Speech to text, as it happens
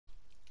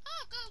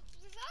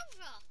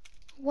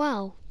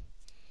Wow.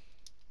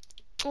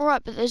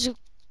 Alright, but there's a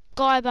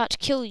guy about to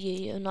kill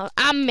you, you know.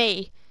 And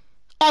me.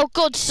 Oh,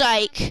 God's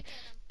sake.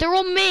 They're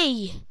on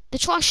me. They're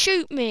trying to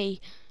shoot me.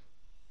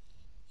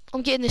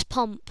 I'm getting this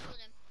pump. Got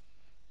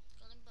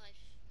them both.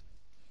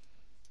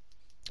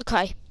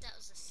 Okay. That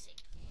was a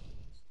sick.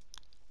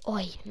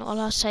 Oi, not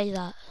allowed to say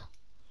that.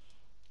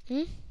 Hmm?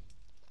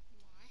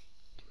 Why?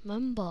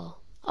 Remember.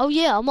 Oh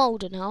yeah, I'm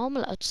older now. I'm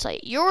allowed to say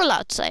it. You're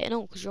allowed to say it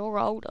now because you're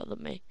older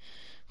than me.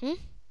 Hmm?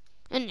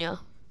 Ain't ya?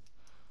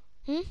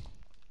 Hmm?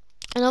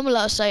 And I'm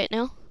allowed to say it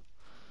now.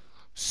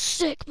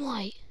 Sick,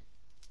 mate.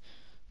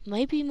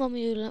 Maybe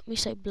Mummy will let me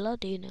say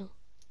bloody now.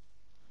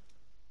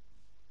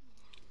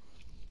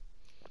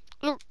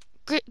 Look,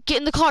 get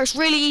in the car. It's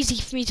really easy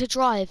for me to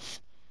drive.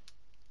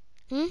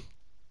 Hmm? Okay.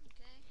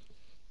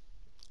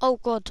 Oh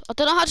God, I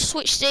don't know how to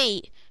switch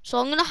seat, so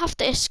I'm gonna have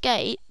to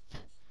escape.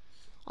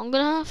 I'm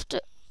gonna have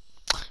to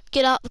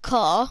get out the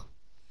car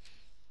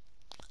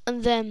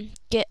and then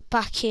get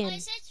back in. I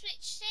said switch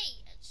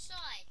seat at the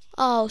side.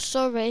 Oh,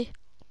 sorry.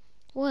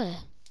 Where?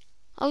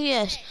 Oh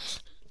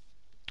yes,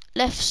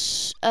 left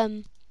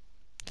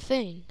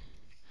thing.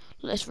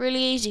 Look, it's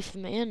really easy for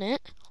me, isn't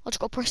it? I just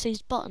gotta press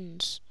these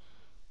buttons.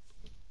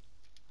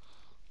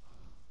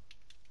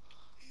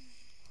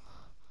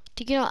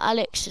 Do you know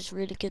Alex is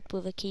really good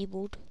with a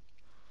keyboard?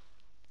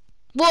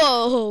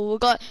 Whoa,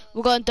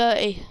 we're going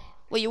dirty.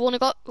 Wait, you wanna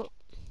go?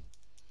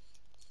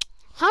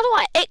 How do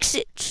I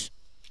exit?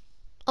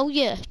 Oh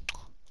yeah,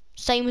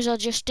 same as I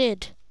just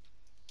did,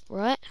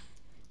 right?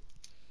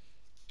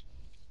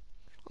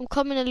 I'm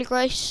coming, Ellie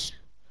Grace.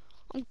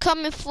 I'm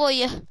coming for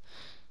you.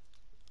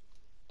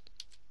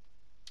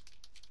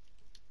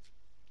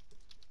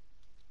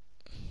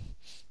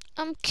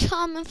 I'm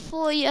coming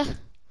for you.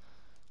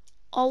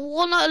 I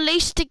want at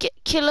least to get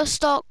Killer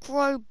Stark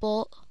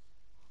Robot.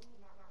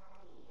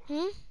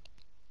 Hmm?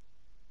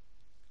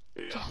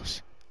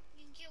 Yes.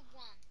 You can kill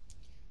one.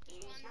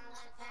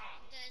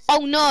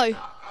 Oh no!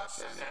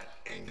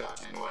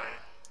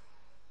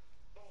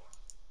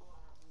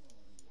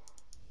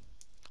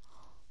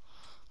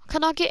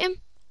 Can I get him?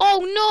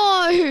 Oh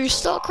no!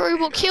 Stark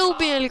Robot killed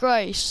me, Ellie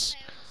Grace.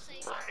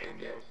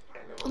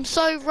 I'm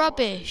so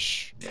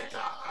rubbish.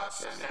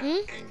 Hmm?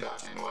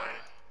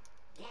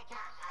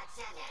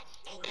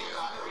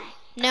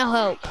 Now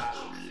help.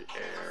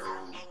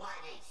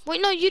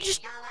 Wait, no, you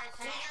just...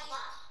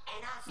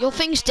 Your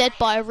thing's dead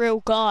by a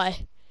real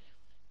guy.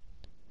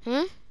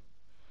 Huh?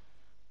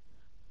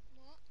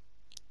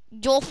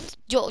 Your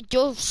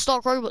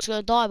Stark Robot's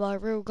gonna die by a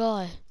real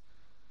guy.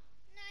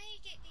 No,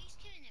 he's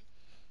killing him.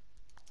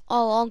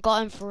 Oh, I'm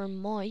going for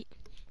him, mate.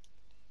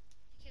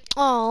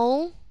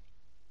 Oh.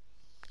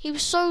 He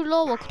was so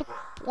low, I could have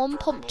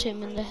one-pumped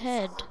him in the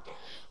head.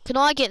 Can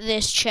I get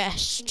this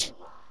chest?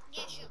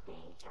 Yeah, sure.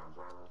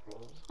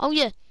 Oh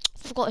yeah,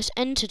 forgot it's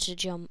enter to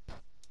jump.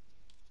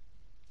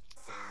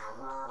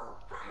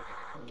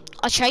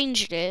 I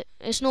changed it.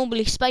 It's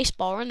normally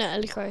spacebar, isn't it,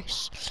 Ellie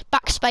Grace?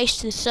 Backspace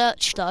to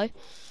search though.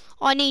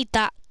 I need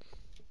that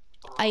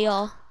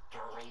AR.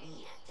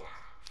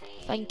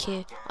 Thank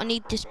you. I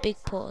need this big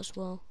pot as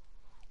well.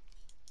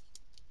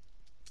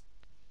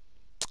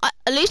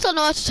 At least I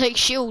know how to take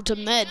shields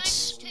and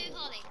meds.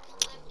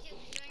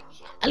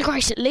 Ellie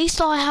Grace, at least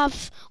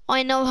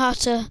I know how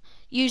to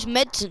use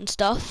meds and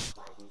stuff.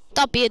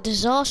 That'd be a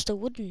disaster,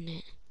 wouldn't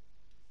it?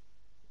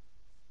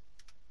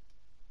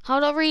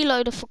 How'd I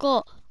reload? I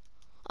forgot.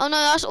 Oh no,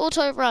 that's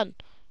auto run.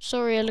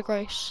 Sorry, Ellie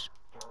Grace.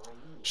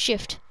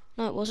 Shift.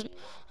 No, it wasn't.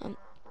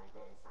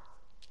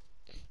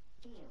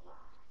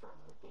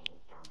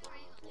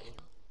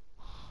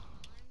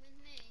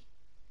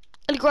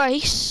 Ellie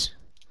Grace.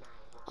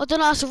 I don't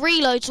know how to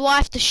reload, so I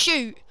have to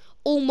shoot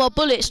all my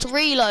bullets to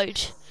reload.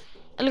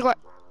 Ellie Grace.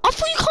 I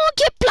thought you can't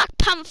get Black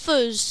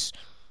Panthers.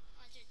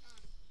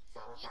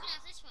 You can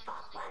have this one,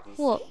 Molly.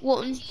 What? What?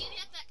 Actually, you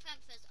have Black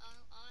Panthers,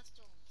 I'll have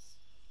Storms.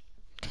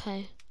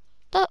 Okay.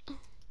 That.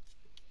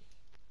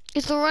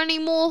 Is there any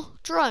more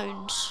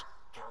drones?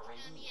 Yeah,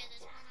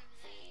 there's one over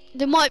there.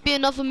 There might be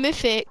another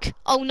mythic.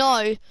 Oh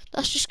no,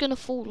 that's just gonna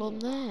fall on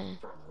there.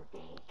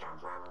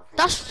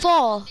 That's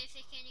far.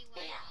 Mythic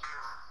anyway.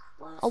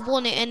 I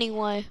want it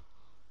anyway.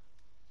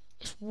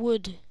 It's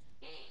wood.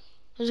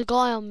 There's a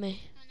guy on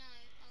me. Oh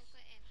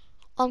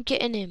no, I'll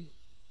get him. I'm getting him.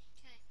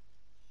 Okay.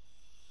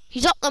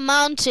 He's up the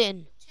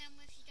mountain. Tell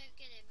me if you don't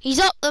get him. He's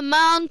up the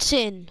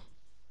mountain.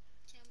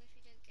 Tell me if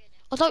you don't get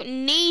him. I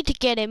don't need to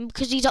get him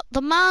because he's up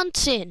the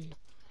mountain.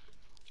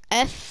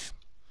 F.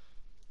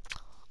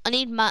 I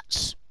need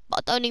mats,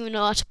 but I don't even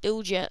know how to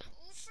build yet.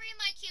 All three of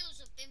my kills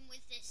have been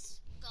with this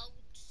gold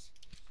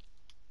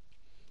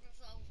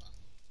revolver.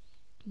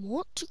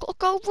 What? You got a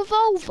gold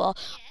revolver?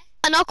 Yeah.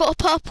 And I've got a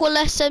purple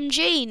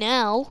SMG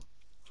now.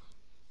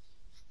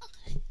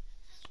 Okay.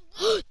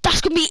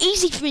 That's gonna be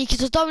easy for me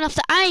because I don't have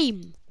to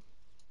aim.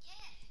 Yeah.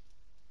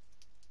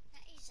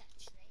 That is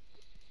actually.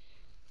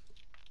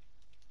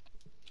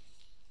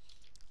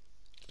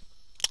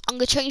 I'm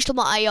gonna change to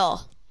my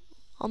AR.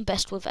 I'm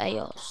best with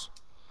ARs.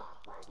 Oh,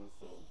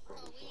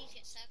 we need to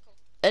get circle.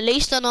 At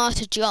least I know how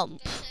to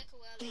jump. Go circle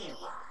early.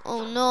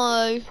 Oh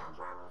no.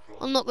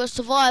 I'm not gonna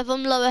survive.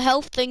 I'm lower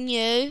health than you.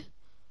 You're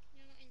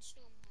not in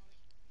storm, Holly.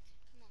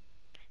 Come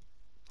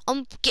on.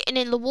 I'm getting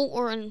in the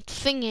water and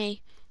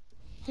thingy.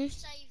 I'll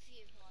save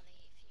you, Holly,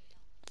 if you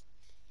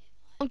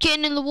help. I'm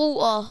getting in the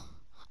water.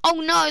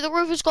 Oh no, the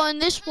river's going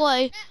this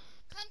way.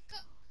 Come go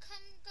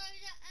that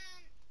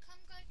come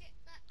go get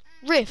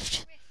that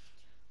Rift.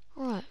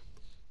 Right.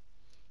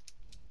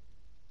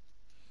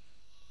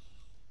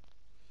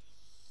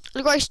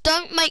 Grace,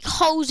 don't make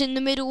holes in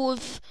the middle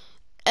of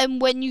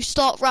when you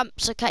start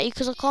ramps, okay?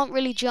 Because I can't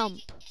really jump.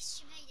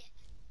 Yes, you made it.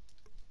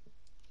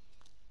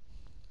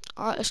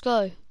 Alright, let's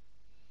go.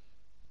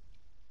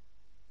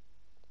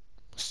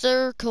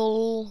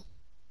 Circle.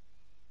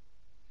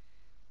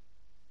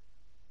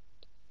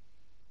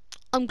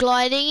 I'm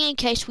gliding in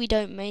case we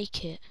don't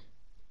make it.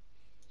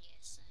 Yeah,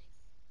 same.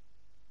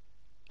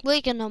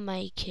 We're gonna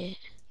make it.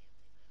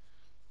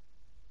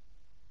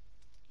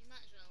 You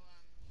might as well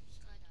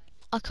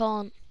skydive. I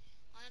can't.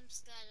 I'm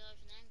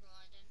skydiving and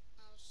gliding.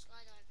 I was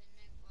skydiving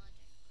and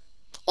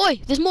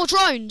gliding. Oi, there's more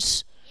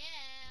drones.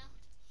 Yeah.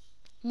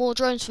 More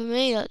drones for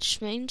me, that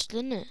just means,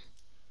 doesn't it?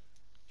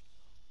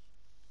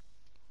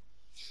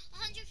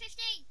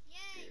 150.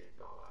 Yay.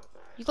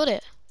 You got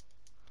it.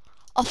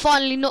 I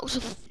finally knocked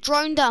a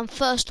drone down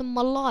first in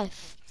my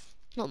life.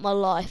 Not my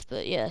life,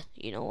 but yeah,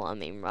 you know what I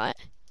mean, right?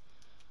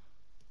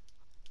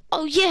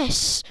 Oh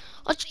yes!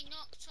 I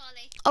Knocked,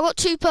 Holly. got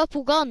 2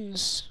 purple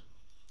guns.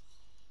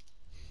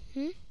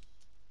 Hmm?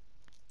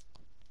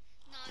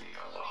 No, Holly.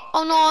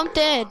 Oh no, I'm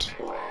dead.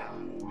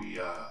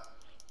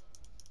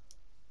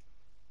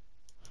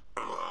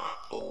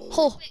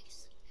 Oh, Quick,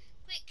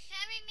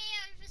 carry me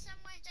over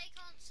somewhere they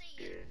can't see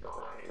you.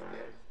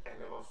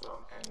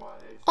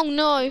 oh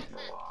no.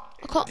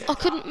 I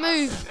couldn't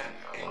move.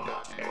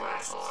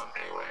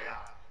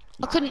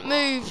 I couldn't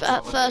move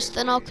at first,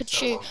 then I could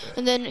shoot,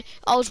 and then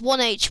I was 1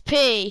 HP.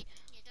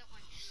 Yeah, don't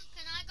worry.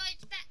 Can I go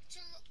back to...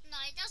 No,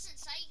 it doesn't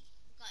say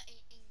got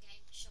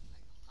in-game shop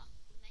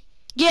unlocker for me.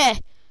 Yeah,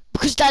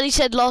 because Daddy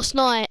said last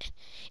night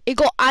it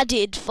got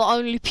added for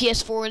only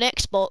PS4 and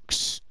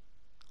Xbox.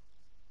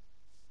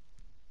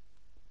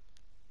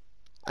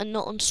 And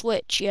not on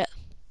Switch yet.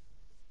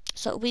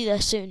 So it'll be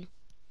there soon.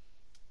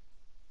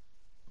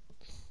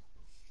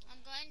 I'm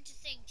going to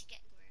thing to get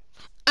group.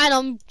 And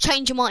I'm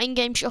changing my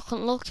in-game shop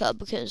unlocker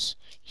because,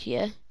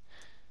 yeah.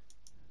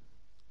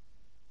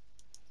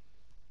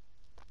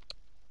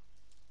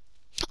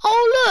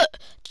 Oh look!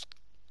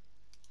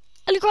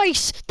 Ellie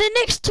Grace, they're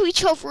next to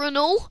each other and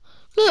all.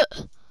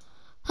 Look.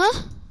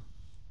 Huh?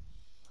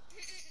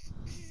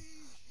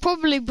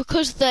 Probably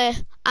because they're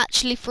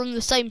actually from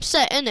the same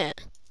set, innit?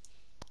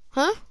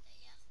 Huh?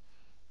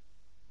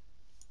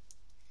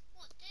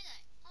 What, do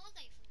they? Are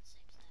they from the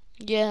same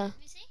set? Yeah. Let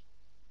me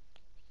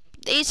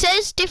see. It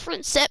says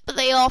different set, but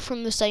they are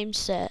from the same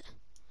set.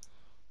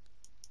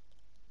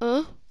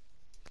 Huh?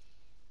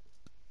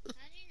 How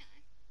do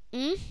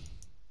you know?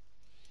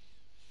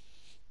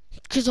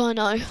 Because I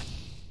know.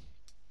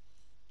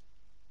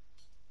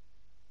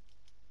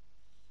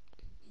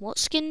 What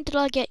skin did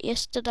I get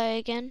yesterday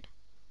again?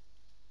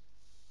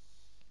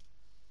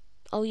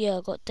 Oh yeah,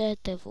 I got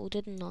Daredevil,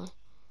 didn't I?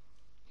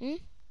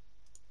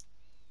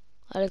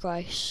 Hello,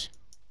 Grace.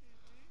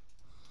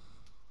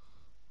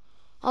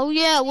 Oh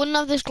yeah, I wouldn't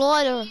have this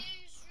glider.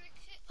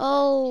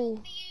 Oh.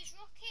 Do you use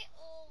rocket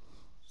or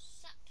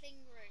sapling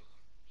root?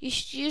 You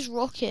should use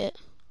rocket.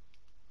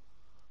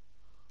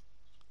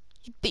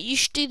 But you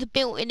should do the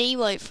built-in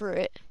emote for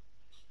it.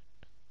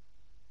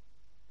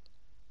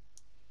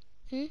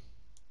 What's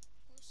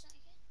that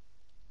again?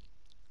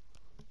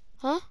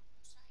 Huh?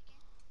 What's that again?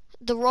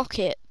 The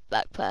rocket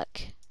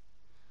backpack.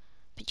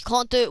 But you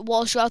can't do it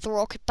whilst you have the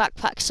rocket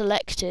backpack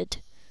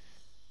selected.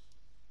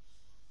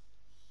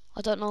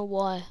 I don't know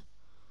why.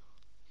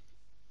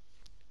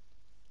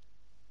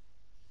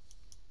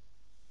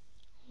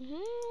 You done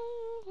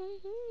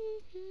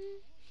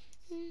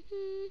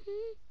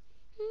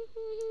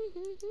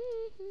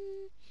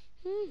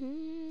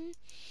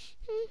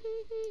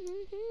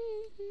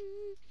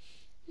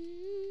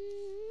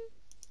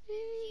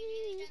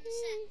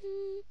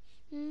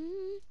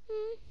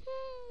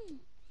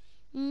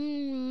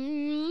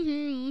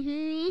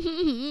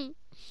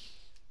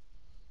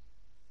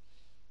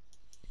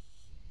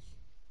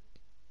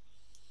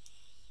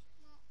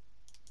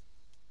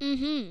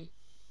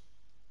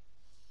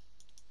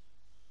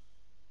the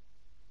set?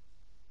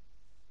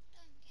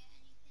 Don't get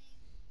anything.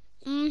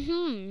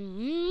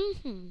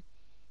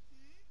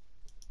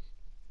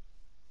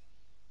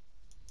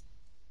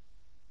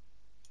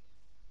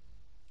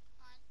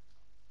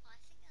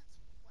 I think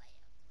that's way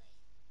ugly.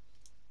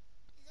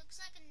 It looks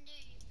like a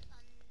noob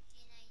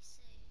in a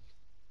suit.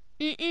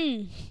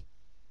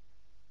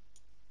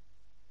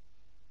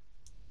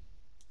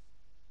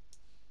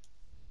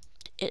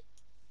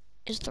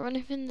 Is there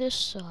anything this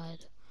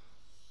side?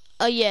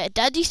 Oh yeah,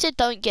 Daddy said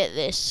don't get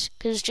this,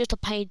 because it's just a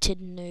painted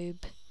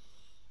noob.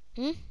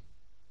 Yeah, it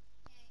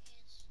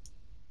is.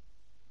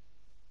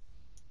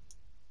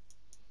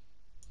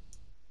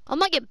 I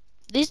might get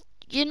this,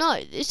 you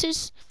know, this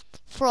is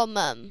from,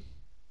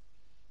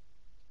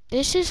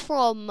 This is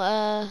from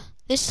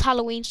this is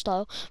Halloween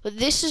style, but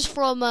this is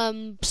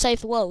from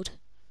Save the World.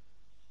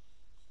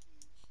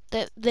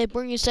 They're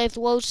bringing Save the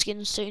World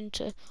skins soon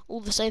to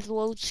all the Save the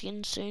World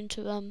skins soon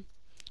to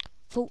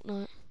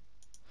Fortnite.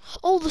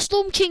 Oh, the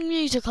Storm King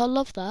music, I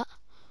love that.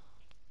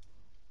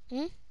 I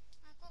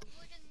got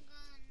wooden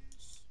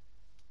guns.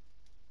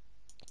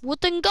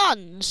 Wooden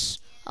guns.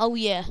 Yeah. Oh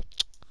yeah.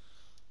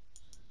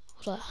 I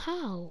was like,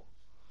 how?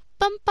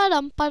 Bum ba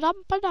dum ba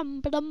dum ba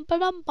dum ba dum ba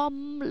dum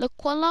bum.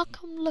 Look what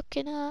I'm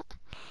looking at.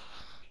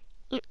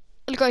 Look,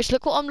 Grace,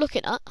 look what I'm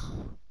looking at.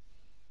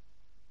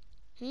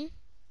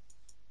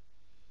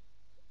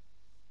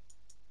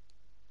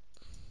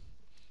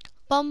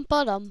 Bum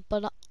ba dum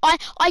ba dum.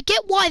 I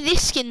get why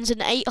this skin's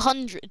an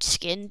 800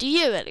 skin. Do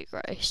you, Ellie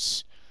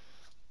Grace?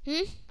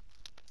 Hmm?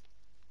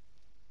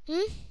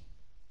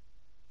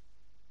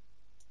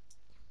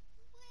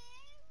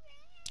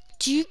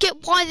 Do you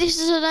get why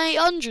this is an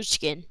 800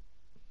 skin?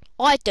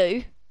 I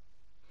do.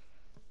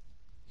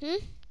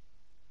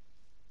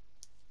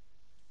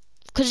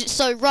 Because it's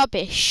so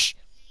rubbish.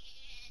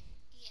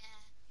 Yeah.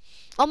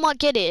 I might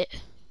get it.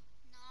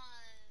 No.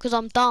 Because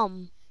I'm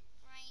dumb.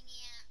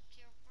 Brainiac,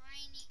 you're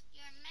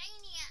a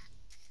maniac.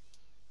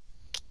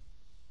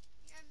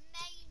 You're a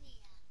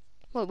maniac.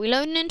 What, we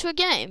loading into a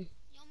game?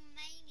 You're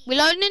maniac. We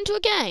loading into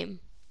a game?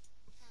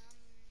 I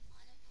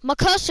don't know. My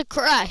cursor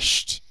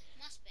crashed.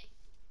 Must be.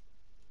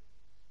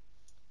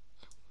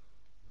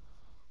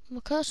 My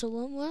cursor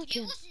weren't It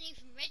working. wasn't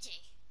even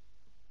ready.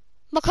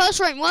 My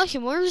cursor ain't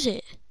working. Where is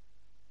it?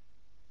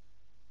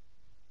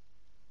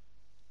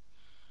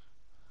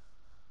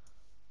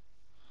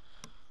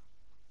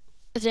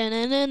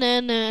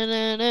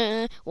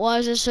 Why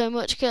is there so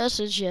much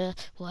cursors? Yeah.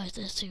 Why is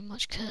there so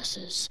much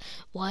cursors?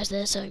 Why is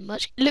there so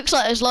much? It looks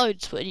like there's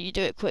loads when you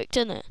do it quick,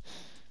 doesn't it?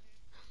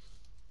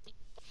 I'm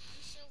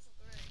silver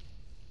grey.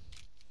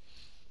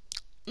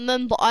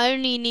 Remember, I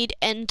only need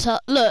enter.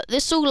 Look,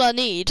 this is all I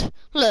need.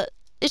 Look,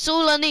 it's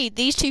all I need.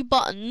 These two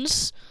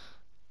buttons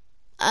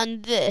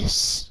and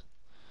this,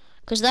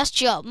 because that's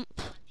jump.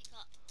 Pick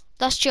up.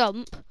 That's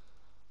jump.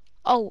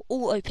 Oh,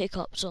 auto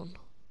pickup's on.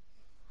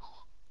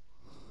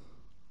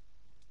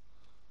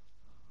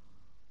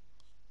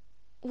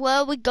 Where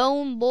are we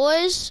going,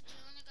 boys? Do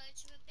you want to go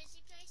to a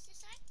busy place this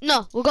time?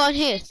 No, we're going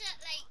here. Is it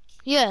like?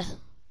 Yeah.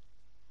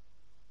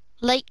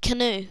 Lake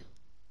Canoe. Yeah,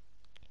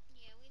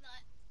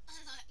 I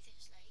like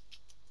this lake.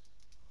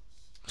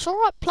 It's a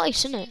right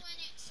place, isn't it? When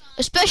it's,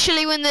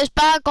 Especially when there's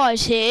bad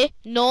guys here.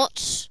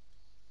 Not.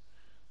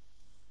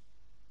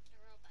 the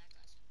real bad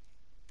guys.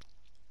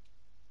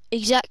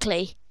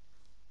 Exactly.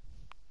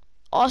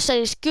 I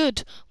say it's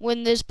good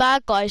when there's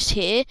bad guys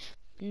here.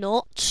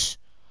 Not.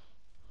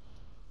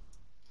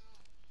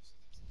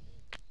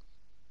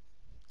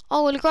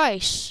 Oh, well,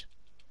 Grace.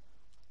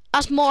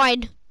 That's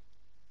mine. There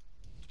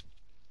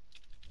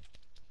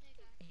you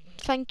go.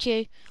 Thank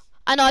you.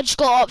 And I just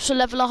got up to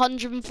level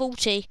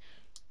 140.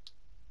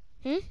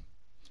 Do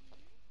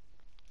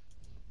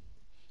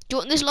you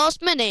want this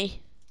last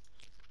mini?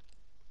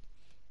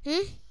 No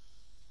thanks.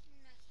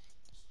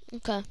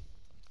 Okay.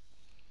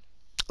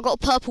 I got a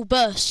purple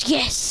burst.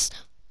 Yes!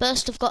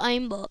 Burst I've got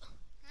aimbot.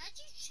 How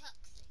do you chuck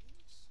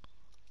things?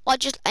 I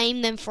just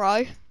aim then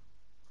throw.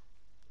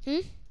 Same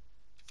with me.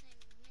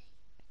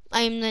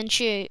 Aim then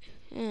shoot.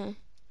 Yeah.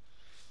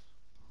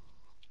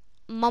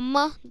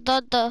 Mama,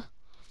 dada.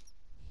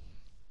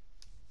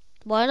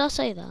 Why did I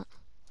say that?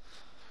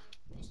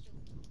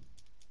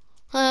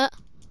 Pistol.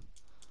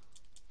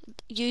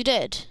 You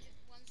did.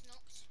 One's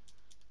knocked.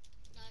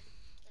 No,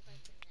 they're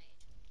both eliminated.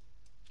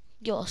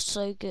 You're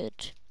so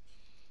good.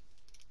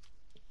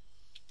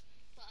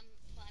 But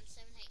I'm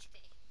 7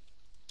 HP.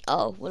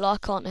 Oh, well, I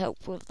can't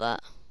help with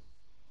that.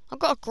 I've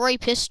got a grey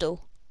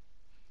pistol.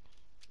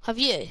 Have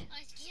you?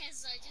 I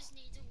guess I just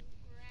need to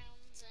walk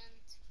around and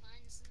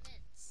find some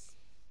bits.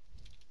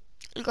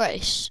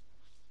 Grace.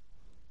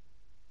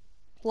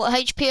 What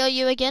HP are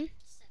you again?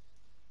 7.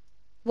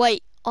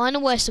 Wait, I know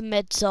where some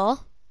meds are.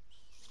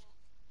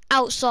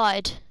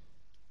 Outside.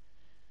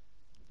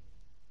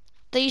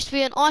 There used to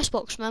be an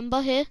icebox,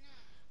 remember, here?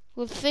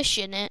 No. With fish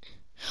in it.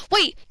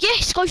 Wait,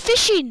 yes, go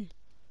fishing!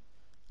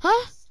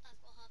 Huh?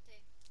 I've got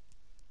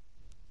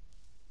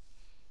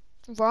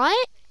harpoon.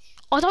 Right?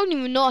 Fish. I don't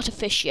even know how to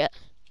fish yet.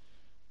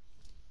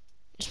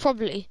 It's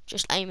probably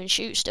just aim and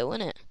shoot still,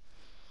 isn't it?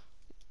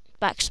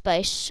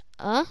 Backspace.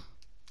 Oh,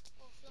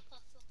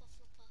 flipper.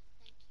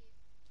 Thank you.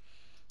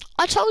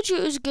 I told you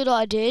it was a good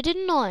idea,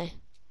 didn't I?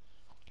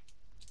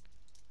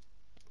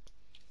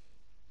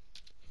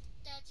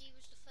 Daddy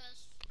was the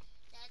first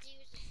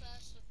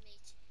of me,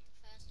 the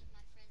first of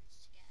my friends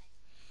to get a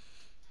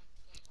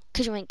flipper.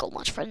 Because you ain't got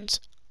much friends.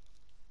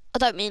 I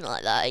don't mean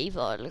like that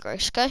either,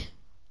 Lagrisco.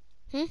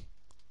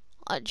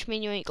 I just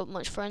mean you ain't got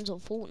much friends on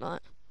Fortnite.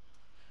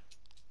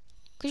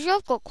 Because you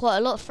have got quite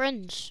a lot of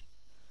friends.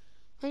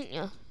 Haven't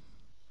you?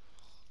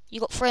 You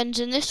got friends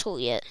in this hall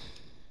yet?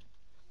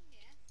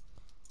 Yeah.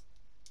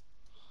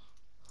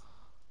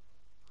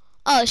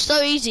 Oh, it's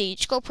so easy. You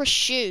just gotta press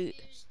shoot.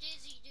 Who's